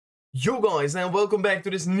Yo guys, and welcome back to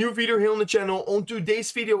this new video here on the channel. On today's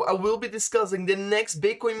video I will be discussing the next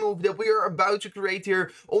Bitcoin move that we are about to create here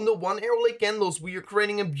on the 1 hourly candles. We are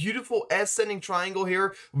creating a beautiful ascending triangle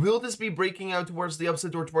here. Will this be breaking out towards the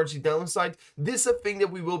upside or towards the downside? This is a thing that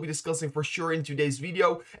we will be discussing for sure in today's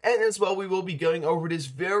video, and as well we will be going over this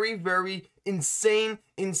very insane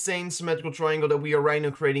symmetrical triangle that we are right now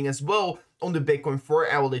creating as well on the Bitcoin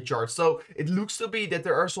 4-hourly chart. So it looks to be that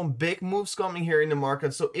there are some big moves coming here in the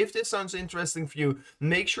market. So if this sounds interesting for you,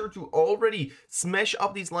 make sure to already smash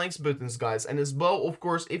up these likes buttons, guys. And as well, of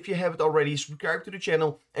course, if you haven't already, subscribe to the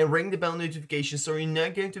channel and ring the bell notification so you're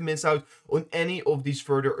not going to miss out on any of these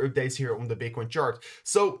further updates here on the Bitcoin chart.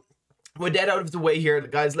 So with that out of the way here,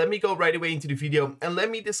 guys, let me go right away into the video and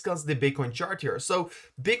let me discuss the Bitcoin chart here. So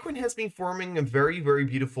Bitcoin has been forming a very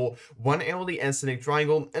beautiful 1 hourly ascending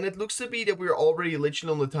triangle, and it looks to be that we're already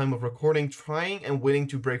literally on the time of recording trying and willing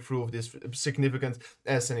to break through of this significant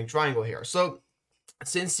ascending triangle here. So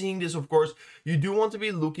since seeing this, of course, you do want to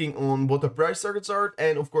be looking on what the price targets are,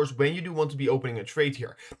 and of course when you do want to be opening a trade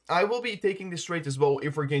here. I will be taking this trade as well.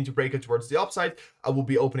 If we're going to break it towards the upside, I will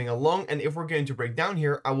be opening a long, and if we're going to break down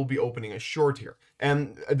here, I will be opening a short here.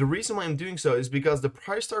 And the reason why I'm doing so is because the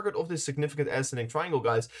price target of this significant ascending triangle,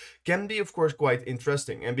 guys, can be of course quite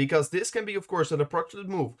interesting, and because this can be of course an approximate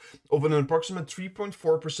move of an approximate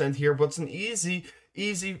 3.4% here. What's an easy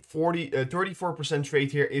 34%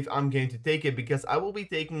 trade here if I'm going to take it, because I will be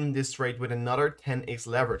taking this trade with another 10x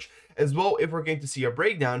leverage as well. If we're going to see a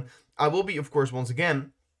breakdown, I will be of course once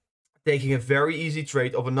again taking a very easy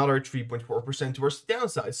trade of another 3.4% towards the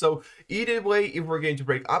downside. So either way, if we're going to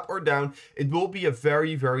break up or down, it will be a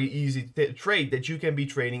very easy trade that you can be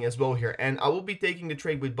trading as well here. And I will be taking the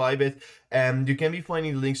trade with Bybit, and you can be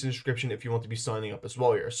finding the links in the description if you want to be signing up as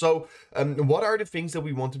well here. So what are the things that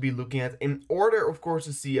we want to be looking at in order, of course,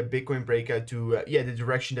 to see a Bitcoin breakout to the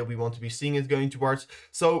direction that we want to be seeing it going towards?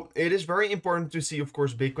 So it is very important to see, of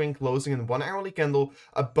course, Bitcoin closing in 1 hourly candle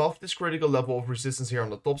above this critical level of resistance here on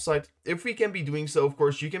the top side. If we can be doing so, of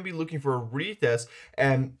course, you can be looking for a retest,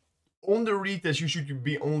 and on the retest you should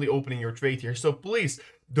be only opening your trade here. So please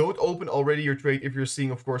don't open already your trade if you're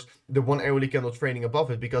seeing, of course, the 1 hourly candle trading above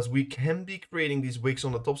it, because we can be creating these wicks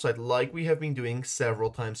on the top side like we have been doing several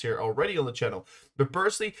times here already on the channel. But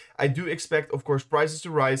personally, I do expect, of course, prices to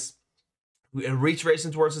rise and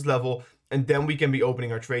retracing towards this level, and then we can be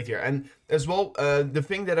opening our trade here. And as well, the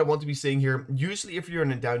thing that I want to be saying here, usually if you're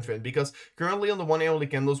in a downtrend, because currently on the 1 hourly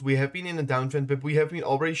candles we have been in a downtrend, but we have been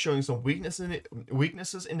already showing some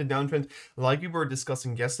weaknesses in the downtrend, like we were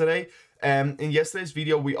discussing yesterday. In yesterday's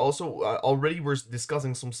video we also already were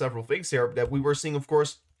discussing several things here that we were seeing, of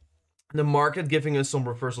course, the market giving us some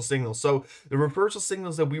reversal signals. So the reversal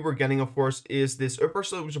signals that we were getting, of course, is this upper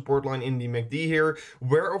support line in the MACD here,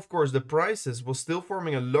 where of course the prices was still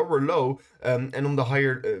forming a lower low and on the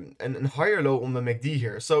higher low on the MACD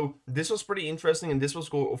here. So this was pretty interesting, and this was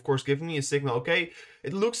of course giving me a signal. Okay,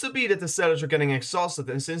 it looks to be that the sellers are getting exhausted,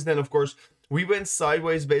 and since then, of course, we went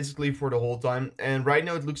sideways basically for the whole time, and right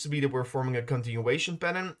now it looks to be that we're forming a continuation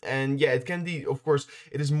pattern. And yeah, it can be, of course,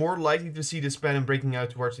 it is more likely to see this pattern breaking out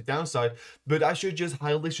towards the downside, but I should just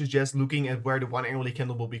highly suggest looking at where the 1 hourly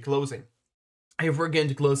candle will be closing. If we're going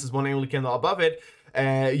to close this 1 hourly candle above it,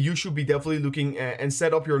 you should be definitely looking and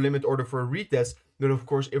set up your limit order for a retest. But of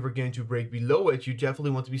course, if we're going to break below it, you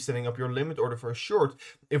definitely want to be setting up your limit order for a short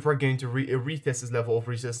if we're going to retest this level of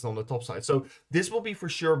resistance on the top side. So this will be for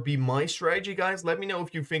sure be my strategy, guys. Let me know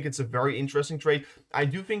if you think it's a very interesting trade. I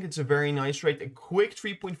do think it's a very nice trade, a quick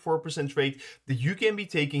 3.4% trade that you can be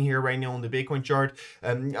taking here right now on the Bitcoin chart.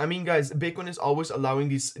 I mean, guys, Bitcoin is always allowing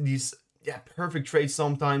these perfect trades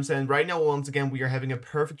sometimes, and right now once again we are having a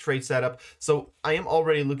perfect trade setup. So I am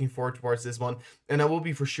already looking forward towards this one, and I will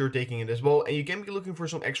be for sure taking it as well. And you can be looking for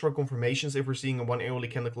some extra confirmations if we're seeing a 1 hourly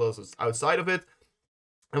candle closes outside of it.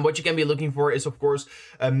 And what you can be looking for is, of course,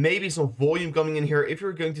 maybe some volume coming in here. If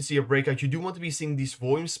you're going to see a breakout, you do want to be seeing these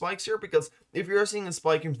volume spikes here, because if you're seeing a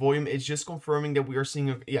spike in volume, it's just confirming that we are seeing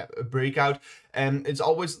a breakout. And it's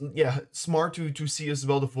always smart to see as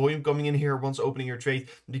well the volume coming in here once opening your trade,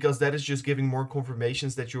 because that is just giving more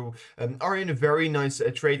confirmations that you are in a very nice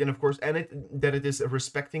trade, and of course, that it is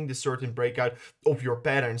respecting the certain breakout of your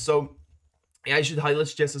pattern. So I should highly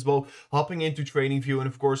suggest as well hopping into TradingView, and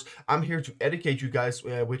of course I'm here to educate you guys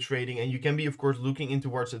with trading, and you can be of course looking into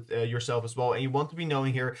towards it yourself as well. And you want to be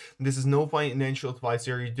knowing here, this is no financial advice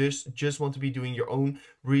here, you just want to be doing your own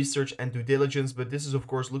research and due diligence. But this is of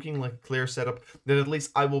course looking like a clear setup that at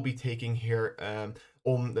least I will be taking here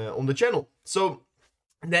on the channel. So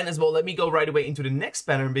And then as well, let me go right away into the next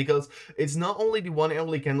pattern, because it's not only the 1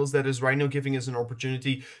 hourly candles that is right now giving us an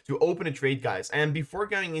opportunity to open a trade, guys. And before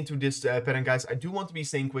going into this pattern, guys, I do want to be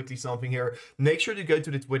saying quickly something here. Make sure to go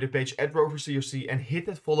to the Twitter page at Rover CRC and hit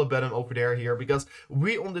that follow button over there here, because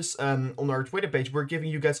we on this on our Twitter page, we're giving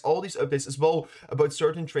you guys all these updates as well about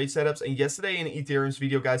certain trade setups. And yesterday in Ethereum's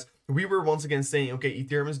video, guys, we were once again saying, okay,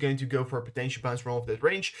 Ethereum is going to go for a potential bounce from off that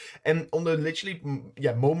range. And on the literally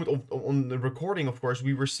moment of on the recording, of course,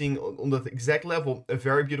 we were seeing on that exact level a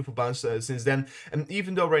very beautiful bounce since then. And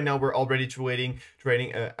even though right now we're already trading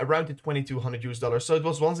around the $2,200, so it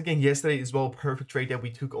was once again yesterday as well a perfect trade that we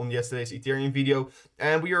took on yesterday's Ethereum video.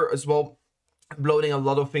 And we are as well uploading a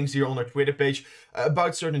lot of things here on our Twitter page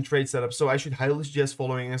about certain trade setups, so I should highly suggest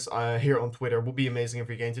following us here on Twitter. It will be amazing if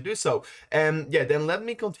you're going to do so. And yeah, then let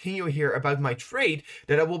me continue here about my trade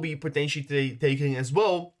that I will be potentially taking as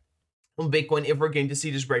well on Bitcoin if we're going to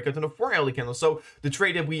see this breakout on a 4-hourly candle. So the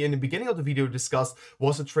trade that we in the beginning of the video discussed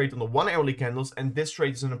was a trade on the 1-hourly candles, and this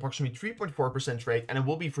trade is an approximately 3.4% trade, and I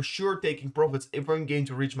will be for sure taking profits if I'm going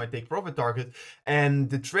to reach my take profit target. And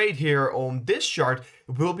the trade here on this chart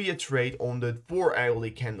will be a trade on the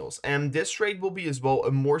 4-hourly candles, and this trade will be as well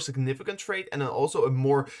a more significant trade and also a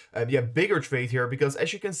more bigger trade here, because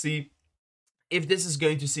as you can see, if this is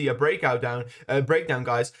going to see a breakdown,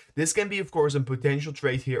 guys, this can be, of course, a potential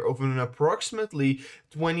trade here of an approximately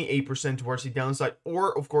 28% towards the downside,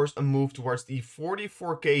 or, of course, a move towards the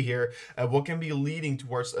 44K here, what can be leading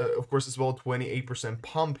towards, of course, as well, 28%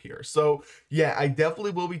 pump here. So, yeah, I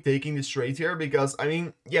definitely will be taking this trade here, because, I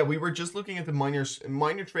mean, yeah, we were just looking at the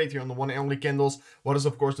minor trade here on the 1-hourly candles. What is,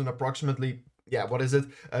 of course, an approximately, yeah, what is it?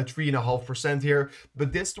 3.5% here.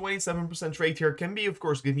 But this 27% trade here can be, of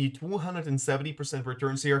course, giving you 270%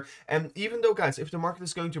 returns here. And even though, guys, if the market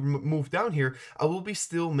is going to move down here, I will be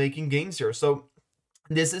still making gains here. So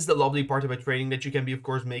this is the lovely part about trading, that you can be, of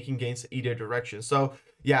course, making gains either direction. So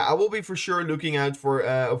yeah, I will be for sure looking out for,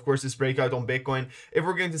 of course, this breakout on Bitcoin. If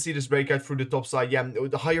we're going to see this breakout through the top side, yeah,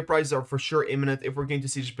 the higher prices are for sure imminent. If we're going to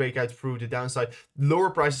see this breakout through the downside,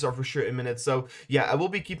 lower prices are for sure imminent. So yeah, I will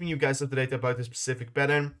be keeping you guys up to date about this specific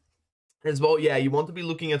pattern as well. Yeah, you want to be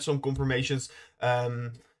looking at some confirmations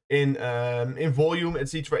in volume,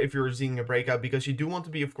 etc., if you're seeing a breakout, because you do want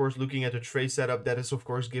to be, of course, looking at a trade setup that is, of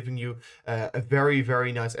course, giving you a very,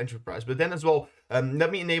 very nice entry price. But then as well,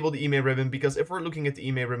 let me enable the EMA ribbon, because if we're looking at the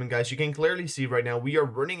EMA ribbon, guys, you can clearly see right now we are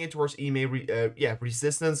running it towards EMA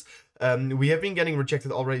resistance. We have been getting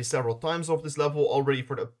rejected already several times off this level already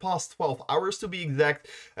for the past 12 hours to be exact.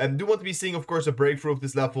 And do want to be seeing, of course, a breakthrough of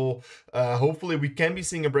this level. Hopefully we can be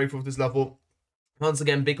seeing a breakthrough of this level. Once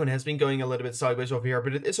again, Bitcoin has been going a little bit sideways over here,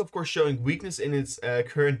 but it is, of course, showing weakness in its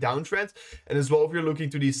current downtrend. And as well, if you're looking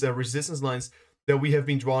to these resistance lines that we have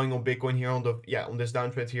been drawing on Bitcoin here on the on this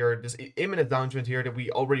downtrend here, this imminent downtrend here that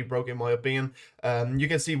we already broke, in my opinion, you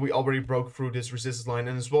can see we already broke through this resistance line.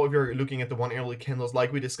 And as well, if you're looking at the 1-hourly candles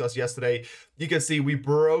like we discussed yesterday, you can see we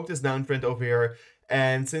broke this downtrend over here.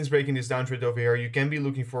 And since breaking this downtrend over here, you can be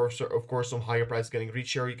looking for, of course, some higher price getting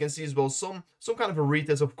reached here. You can see as well some kind of a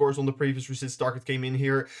retest, of course, on the previous resistance target came in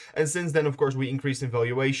here. And since then, of course, we increased in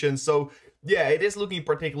valuation. So yeah, it is looking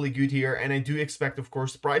particularly good here. And I do expect, of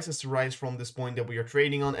course, prices to rise from this point that we are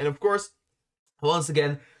trading on. And of course, once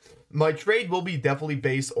again, my trade will be definitely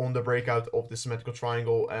based on the breakout of the symmetrical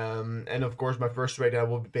triangle. And of course, my first trade that I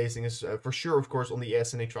will be basing is for sure, of course, on the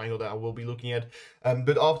SNA triangle that I will be looking at.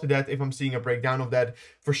 But after that, if I'm seeing a breakdown of that,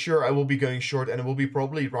 for sure, I will be going short, and I will be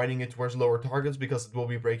probably riding it towards lower targets, because it will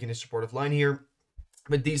be breaking the supportive line here.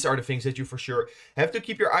 But these are the things that you for sure have to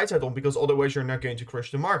keep your eyes out on, because otherwise you're not going to crush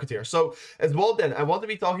the market here. So as well then, I want to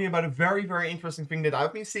be talking about a very, very interesting thing that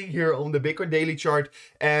I've been seeing here on the Bitcoin daily chart.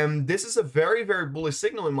 And this is a very, very bullish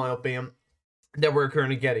signal, in my opinion, that we're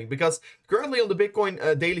currently getting, because currently on the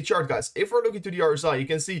Bitcoin daily chart, guys, if we're looking to the RSI, you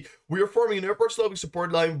can see we are forming an upward sloping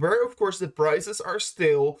support line where, of course, the prices are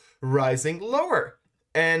still rising lower.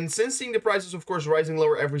 And since seeing the prices, of course, rising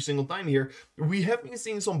lower every single time here, we have been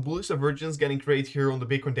seeing some bullish divergence getting created here on the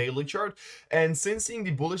Bitcoin daily chart. And since seeing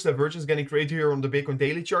the bullish divergence getting created here on the Bitcoin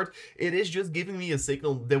daily chart, it is just giving me a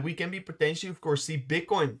signal that we can be potentially, of course, see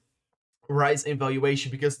Bitcoin rise in valuation,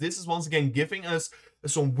 because this is once again giving us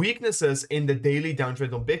some weaknesses in the daily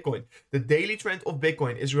downtrend on Bitcoin. The daily trend of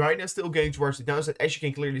Bitcoin is right now still going towards the downside, as you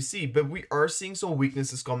can clearly see, but we are seeing some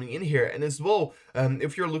weaknesses coming in here. And as well,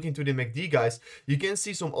 if you're looking to the MACD, guys, you can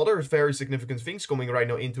see some other very significant things coming right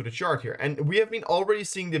now into the chart here. And we have been already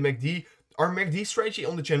seeing the MACD. Our MACD strategy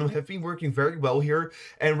on the channel have been working very well here.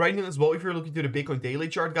 And right now as well, if you're looking to the Bitcoin daily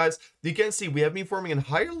chart, guys, you can see we have been forming a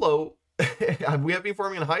higher low. We have been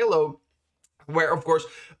forming a higher low. where of course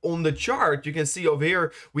on the chart you can see over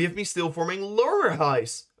here we have been still forming lower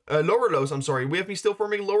highs, lower lows, I'm sorry, we have been still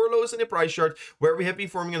forming lower lows in the price chart, where we have been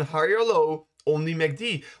forming a higher low on the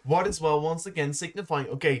MACD. What is, well, once again signifying,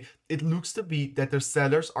 okay, it looks to be that the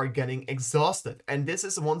sellers are getting exhausted, and this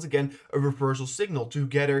is once again a reversal signal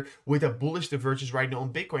together with a bullish divergence right now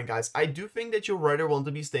on Bitcoin, guys. I do think that you rather want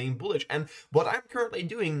to be staying bullish, and what I'm currently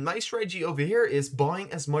doing, my strategy over here is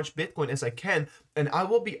buying as much Bitcoin as I can, and I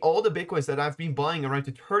will be, all the Bitcoins that I've been buying around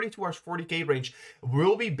the 30 to 40k range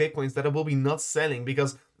will be Bitcoins that I will be not selling,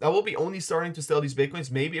 because I will be only starting to sell these Bitcoins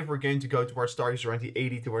maybe if we're going to go towards targets around the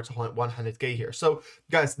 80 towards 100k here. So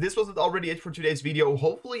guys, this was already it for today's video.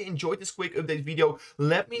 Hopefully you enjoyed this quick update video.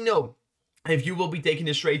 Let me know if you will be taking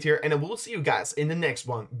this trade here, and I will see you guys in the next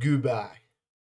one. Goodbye.